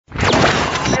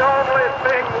only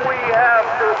thing we have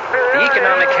to fear. The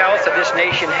economic health of this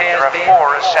nation has been. There are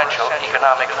 4 essential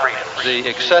economic freedoms. The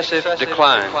excessive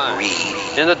decline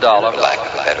in the dollar, for lack of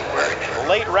a better word. The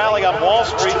late rally on Wall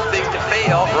Street. Too big to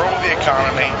fail. Growing the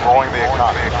economy.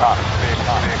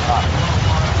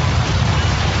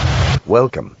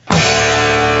 Welcome.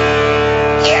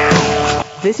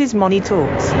 This is Money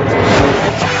Talks.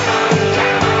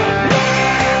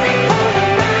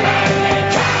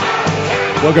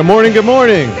 Well, good morning.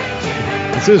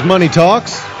 This is Money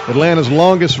Talks, Atlanta's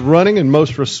longest running and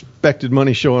most respected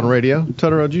money show on radio.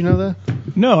 Tutterow, did you know that?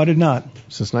 No, I did not.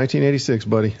 Since 1986,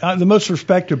 buddy. The most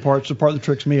respected part's the part that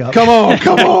tricks me up. Come on.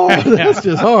 That's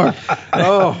just hard.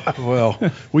 Oh, well,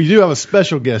 we do have a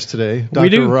special guest today,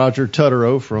 Dr. Roger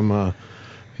Tutterow from,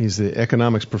 he's the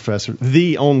economics professor,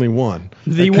 the only one.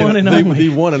 The one and only.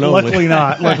 The one and only.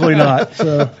 Luckily not.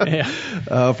 So,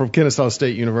 yeah. From Kennesaw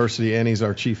State University, and he's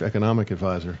our chief economic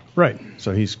advisor. Right.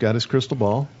 So he's got his crystal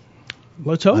ball.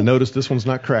 Let's hope. I noticed this one's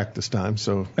not cracked this time,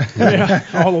 so. Yeah,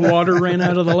 all the water ran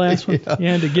out of the last one. Yeah. You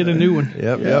had to get a new one.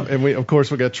 Yep. And we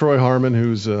got Troy Harmon,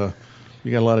 who's, you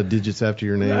got a lot of digits after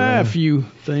your name. A few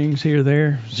things here,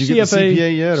 there. Did you get the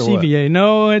CPA yet, or what? CPA.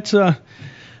 No, it's still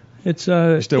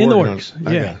in the working works. on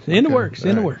it? Yeah, Okay. in the works.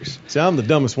 See, I'm the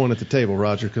dumbest one at the table,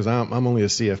 Roger, because I'm only a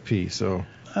CFP, so.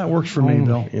 That works for me,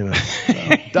 Bill. You know,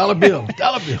 dollar bill.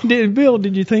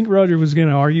 Did you think Roger was going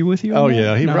to argue with you? Oh, on that?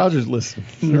 yeah. No. Roger's listening.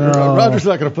 No. Roger's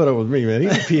not going to put up with me, man.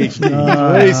 He's a PhD. He's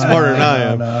way smarter than I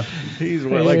am. No. He's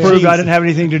like proved I didn't have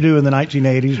anything to do in the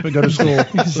 1980s, but go to school.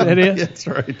 Is that it? That's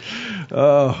right.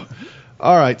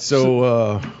 All right.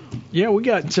 So yeah, we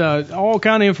got all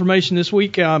kind of information this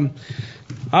week.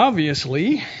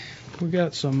 Obviously, we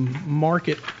got some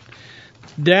market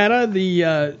data.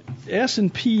 The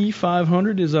S&P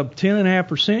 500 is up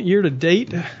 10.5% year to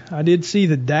date. I did see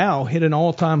the Dow hit an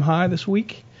all-time high this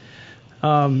week.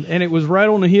 And it was right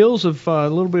on the heels of a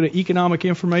little bit of economic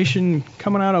information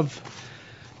coming out of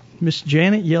Miss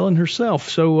Janet Yellen herself.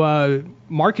 So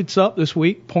market's up this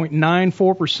week,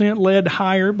 0.94%, led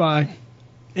higher by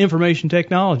information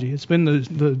technology. It's been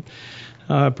the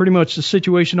pretty much the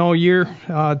situation all year.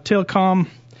 Telecom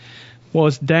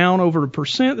was down over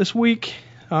 1% this week,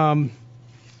 and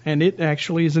it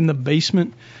actually is in the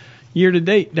basement year to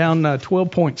date, down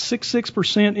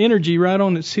 12.66%. Energy right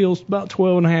on its heels, about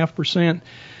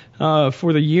 12.5%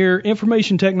 for the year.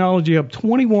 Information technology up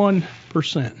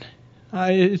 21%.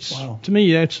 Wow. To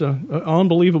me, that's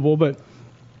unbelievable, but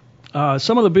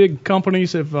some of the big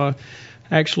companies have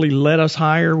actually led us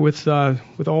higher with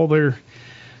all their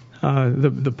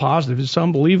the positive. It's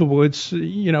unbelievable. It's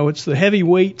it's the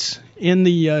heavyweights in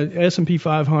the S&P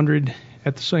 500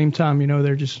 at the same time.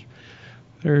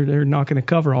 They're not going to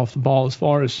cover off the ball as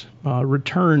far as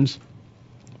returns.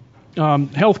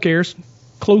 Healthcare's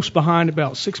close behind,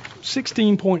 about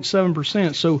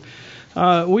 16.7%. So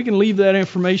we can leave that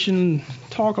information.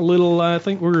 Talk a little. I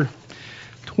think we're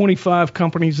 25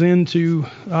 companies into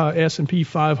S&P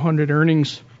 500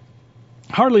 earnings.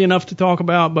 Hardly enough to talk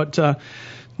about, but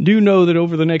do know that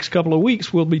over the next couple of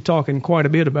weeks we'll be talking quite a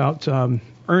bit about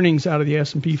earnings out of the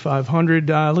S&P 500.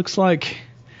 Looks like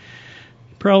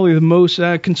probably the most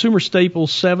consumer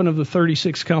staples, 7 of the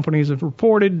 36 companies have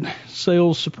reported.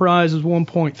 Sales surprise is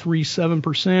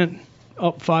 1.37%,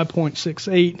 up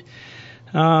 5.68.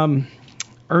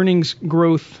 Earnings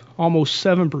growth almost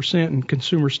 7% in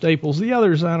consumer staples. The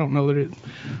others, I don't know that it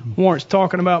warrants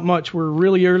talking about much. We're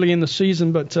really early in the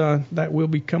season, but that will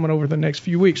be coming over the next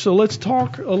few weeks. So let's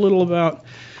talk a little about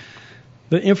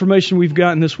the information we've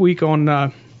gotten this week on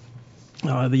the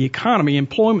economy.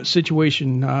 Employment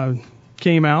situation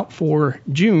came out for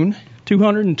June.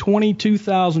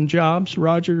 222,000 jobs.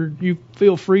 Roger, you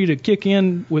feel free to kick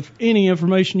in with any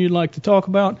information you'd like to talk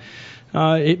about.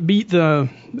 It beat the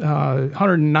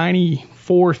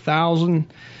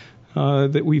 194,000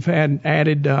 that we've had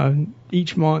added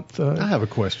each month. I have a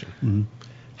question. Mm-hmm.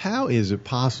 How is it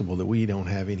possible that we don't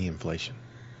have any inflation?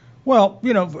 Well,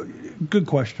 good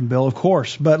question, Bill. Of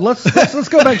course, but let's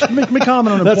go back. Make me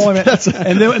comment on employment,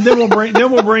 and then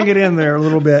we'll bring it in there a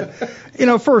little bit.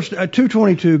 First,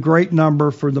 222, great number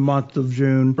for the month of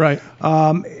June. Right.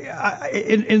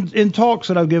 In talks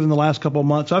that I've given the last couple of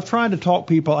months, I've tried to talk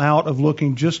people out of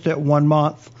looking just at 1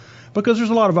 month because there's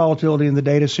a lot of volatility in the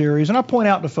data series. And I point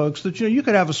out to folks that you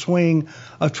could have a swing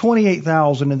of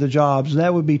 28,000 in the jobs, and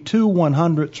that would be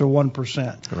 2/100ths or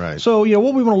 1%. Right. So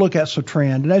what we want to look at is the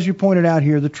trend. And as you pointed out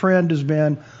here, the trend has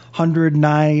been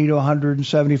 190 to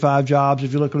 175 jobs.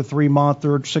 If you look at a 3-month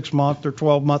or 6-month or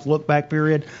 12-month look back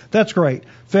period, that's great.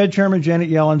 Fed Chairman Janet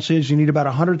Yellen says you need about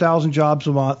 100,000 jobs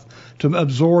a month to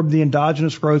absorb the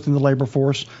endogenous growth in the labor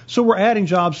force. So we're adding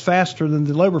jobs faster than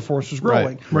the labor force is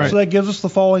growing. Right. So that gives us the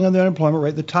falling of the unemployment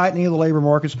rate, the tightening of the labor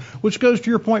markets, which goes to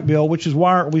your point, Bill, which is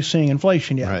why aren't we seeing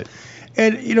inflation yet? Right.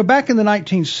 And, back in the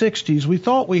 1960s, we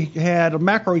thought we had,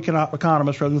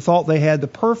 macroeconomists rather, thought they had the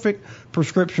perfect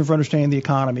prescription for understanding the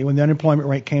economy. When the unemployment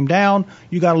rate came down,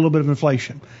 you got a little bit of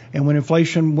inflation. And when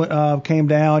inflation came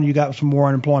down, you got some more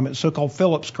unemployment, so-called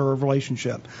Phillips curve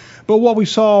relationship. But what we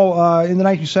saw in the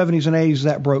 1970s and 80s,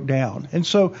 that broke down. And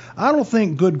so I don't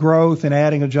think good growth and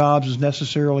adding of jobs is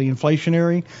necessarily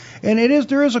inflationary. And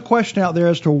there is a question out there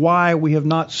as to why we have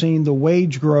not seen the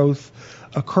wage growth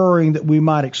occurring that we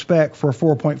might expect for a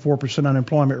 4.4%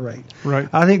 unemployment rate. Right.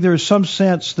 I think there is some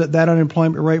sense that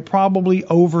unemployment rate probably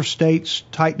overstates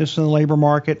tightness in the labor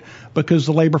market because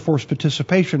the labor force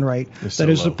participation rate, so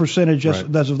that is low. the percentage Right.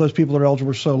 of those people that are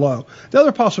eligible, are so low. The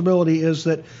other possibility is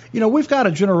that, we've got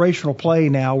a generational play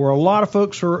now where a lot of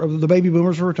folks the baby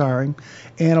boomers are retiring,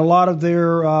 and a lot of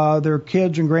their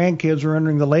kids and grandkids are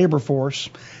entering the labor force.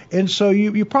 And so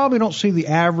you probably don't see the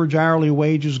average hourly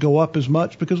wages go up as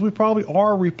much because we probably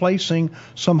are replacing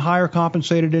some higher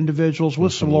compensated individuals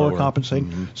with some lower compensated.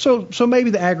 Mm-hmm. So maybe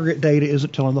the aggregate data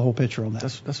isn't telling the whole picture on that.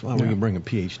 That's why we can bring a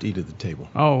PhD to the table.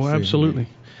 Oh, absolutely.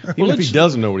 Even if he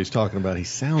doesn't know what he's talking about, he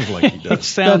sounds like he does. It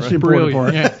sounds That's the important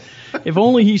brilliant. part. Yeah. If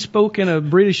only he spoke in a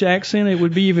British accent, it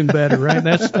would be even better, right?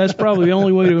 That's probably the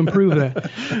only way to improve that.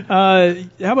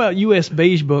 How about U.S.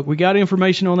 Beige Book? We got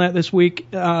information on that this week.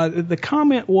 The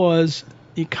comment was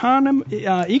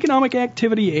economic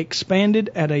activity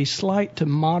expanded at a slight to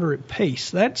moderate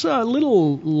pace. That's a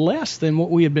little less than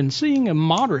what we had been seeing, a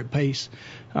moderate pace,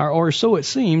 or so it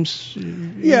seems.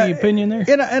 Any opinion there?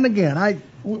 And again,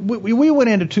 we went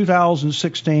into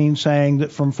 2016 saying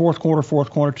that from fourth quarter,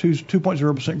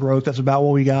 2.0% growth. That's about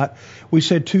what we got. We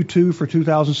said 2.2 for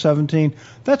 2017.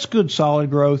 That's good,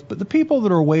 solid growth. But the people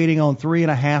that are waiting on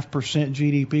 3.5%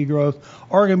 GDP growth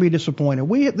are going to be disappointed.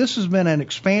 This has been an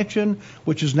expansion,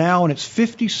 which is now in its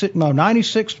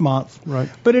 96th month. Right.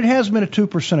 But it has been a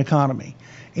 2% economy.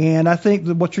 And I think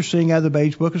that what you're seeing out of the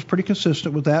Beige Book is pretty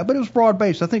consistent with that, but it was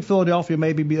broad-based. I think Philadelphia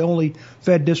may be the only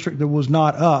Fed district that was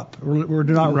not up or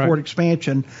did not report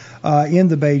expansion in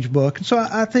the Beige Book. And so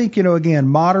I think, again,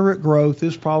 moderate growth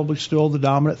is probably still the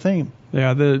dominant theme.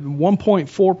 Yeah, the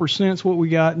 1.4% is what we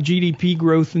got. GDP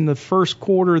growth in the first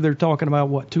quarter, they're talking about,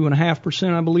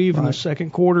 2.5%, I believe, in the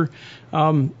second quarter.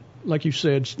 Like you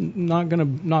said, it's not going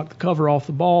to knock the cover off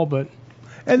the ball, but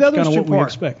and the other kind of what we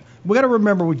parts. expect. We got to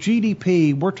remember with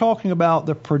GDP, we're talking about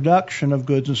the production of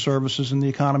goods and services in the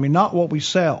economy, not what we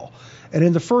sell. And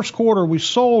in the first quarter, we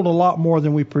sold a lot more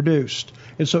than we produced.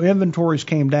 And so inventories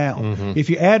came down. Mm-hmm.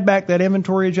 If you add back that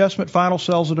inventory adjustment, final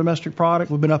sales of domestic product,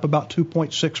 we've been up about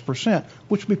 2.6%,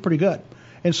 which would be pretty good.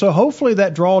 And so hopefully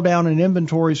that drawdown in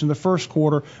inventories in the first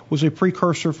quarter was a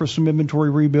precursor for some inventory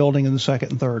rebuilding in the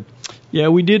second and third. Yeah,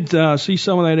 we did see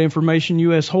some of that information.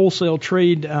 U.S. wholesale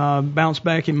trade bounced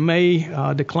back in May.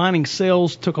 Declining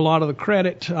sales took a lot of the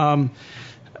credit. But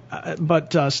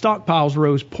stockpiles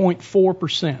rose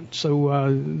 0.4%.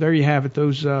 So there you have it.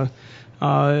 Those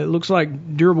it looks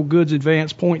like durable goods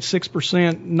advanced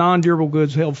 0.6%. Non-durable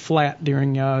goods held flat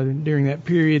during that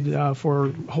period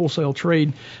for wholesale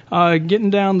trade. Getting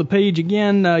down the page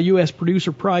again, U.S.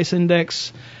 Producer Price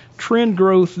Index. Trend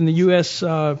growth in the U.S.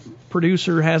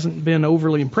 Producer hasn't been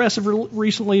overly impressive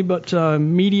recently, but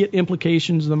immediate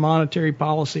implications of the monetary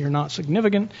policy are not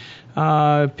significant.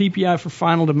 PPI for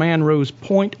final demand rose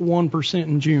 0.1%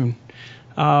 in June.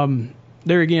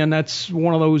 There again, that's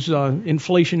one of those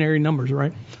inflationary numbers,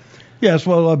 right? Yes,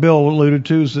 well, Bill alluded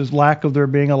to is this lack of there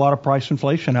being a lot of price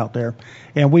inflation out there.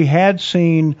 And we had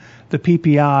seen the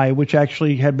PPI, which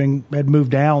actually had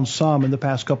moved down some in the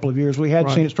past couple of years. We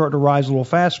had seen it start to rise a little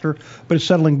faster, but it's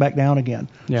settling back down again.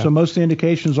 Yeah. So most of the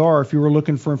indications are, if you were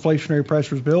looking for inflationary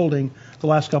pressures building, the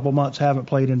last couple of months haven't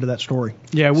played into that story.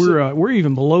 Yeah, we're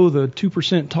even below the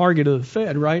 2% target of the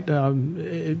Fed, right?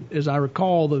 As I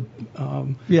recall, the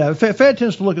Fed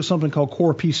tends to look at something called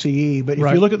core PCE, but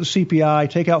if you look at the CPI,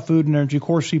 take out food and energy,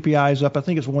 core CPI is up. I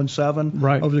think it's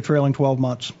 1.7 over the trailing 12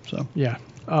 months. So yeah.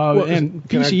 And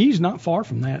PCE is not far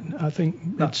from that. I think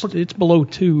it's below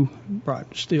 2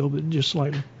 still, but just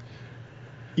slightly.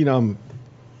 I'm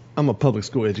I'm a public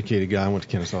school educated guy. I went to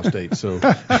Kennesaw State, so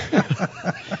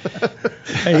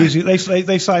Hey, easy.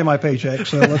 They sign my paycheck,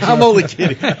 so I'm only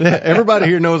kidding. Everybody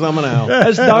here knows I'm an owl.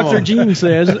 As Dr. Gene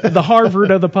says, the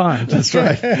Harvard of the Pines. That's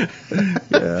right.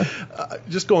 Yeah.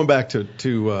 Just going back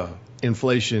to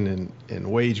inflation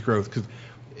and wage growth, because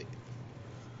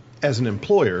as an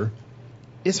employer,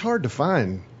 it's hard to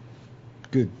find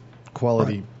good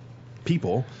quality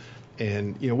people.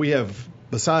 And, we have,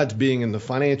 besides being in the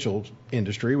financial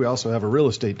industry, we also have a real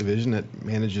estate division that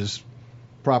manages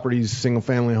properties,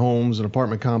 single-family homes and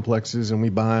apartment complexes, and we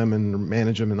buy them and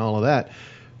manage them and all of that.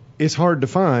 It's hard to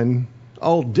find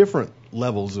all different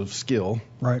levels of skill.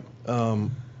 Right.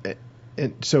 And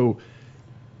so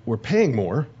we're paying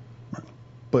more,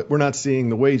 but we're not seeing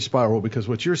the wage spiral, because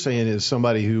what you're saying is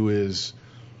somebody who is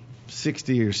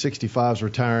 60 or 65 is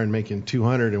retiring making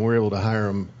 200, and we're able to hire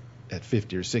them at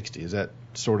 50 or 60. Is that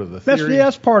sort of the theory?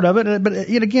 That's part of it. But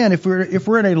again, if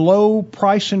we're in a low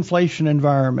price inflation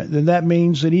environment, then that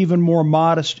means that even more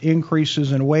modest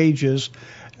increases in wages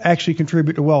actually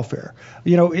contribute to welfare.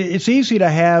 It's easy to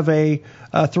have a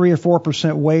 3 or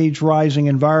 4% wage rising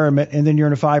environment, and then you're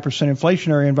in a 5%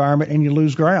 inflationary environment and you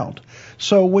lose ground.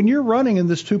 So when you're running in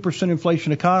this 2%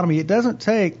 inflation economy, it doesn't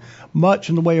take much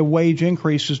in the way of wage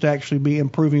increases to actually be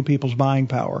improving people's buying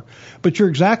power. But you're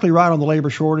exactly right on the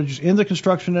labor shortage. In the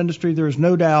construction industry, there is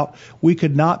no doubt we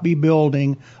could not be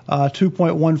building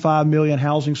 2.15 million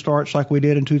housing starts like we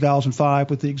did in 2005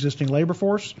 with the existing labor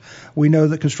force. We know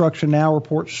that construction now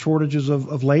reports shortages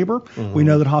of labor. Mm-hmm. We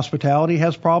know that hospitality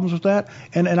has problems with that.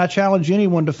 And I challenge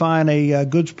anyone to find a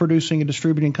goods producing and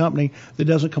distributing company that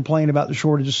doesn't complain about the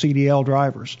shortage of CDL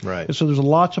drivers. Right. And so there's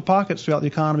lots of pockets throughout the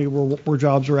economy where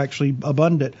jobs are actually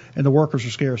abundant and the workers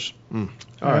are scarce. All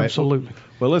right. Absolutely.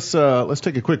 Well, let's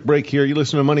take a quick break here. You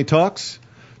listen to Money Talks.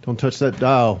 Don't touch that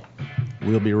dial.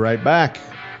 We'll be right back.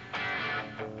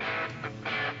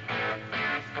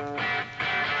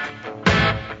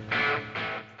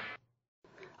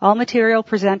 All material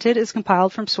presented is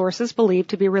compiled from sources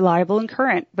believed to be reliable and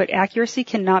current, but accuracy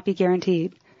cannot be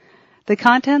guaranteed. The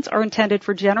contents are intended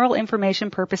for general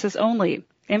information purposes only.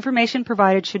 Information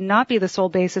provided should not be the sole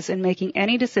basis in making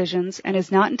any decisions and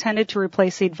is not intended to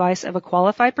replace the advice of a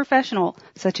qualified professional,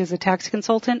 such as a tax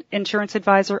consultant, insurance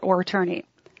advisor, or attorney.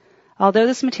 Although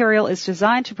this material is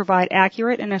designed to provide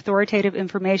accurate and authoritative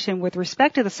information with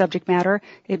respect to the subject matter,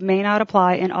 it may not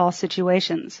apply in all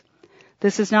situations.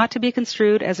 This is not to be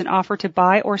construed as an offer to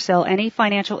buy or sell any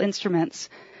financial instruments.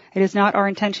 It is not our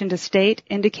intention to state,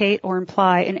 indicate, or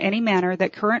imply in any manner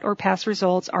that current or past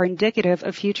results are indicative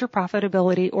of future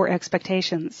profitability or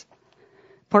expectations.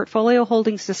 Portfolio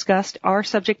holdings discussed are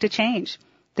subject to change.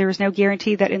 There is no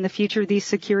guarantee that in the future these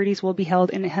securities will be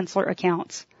held in Henssler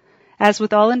accounts. As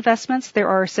with all investments, there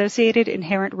are associated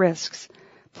inherent risks.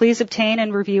 Please obtain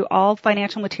and review all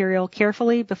financial material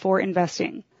carefully before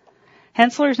investing.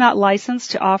 Henssler is not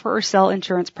licensed to offer or sell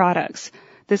insurance products.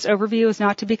 This overview is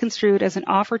not to be construed as an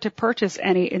offer to purchase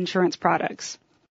any insurance products.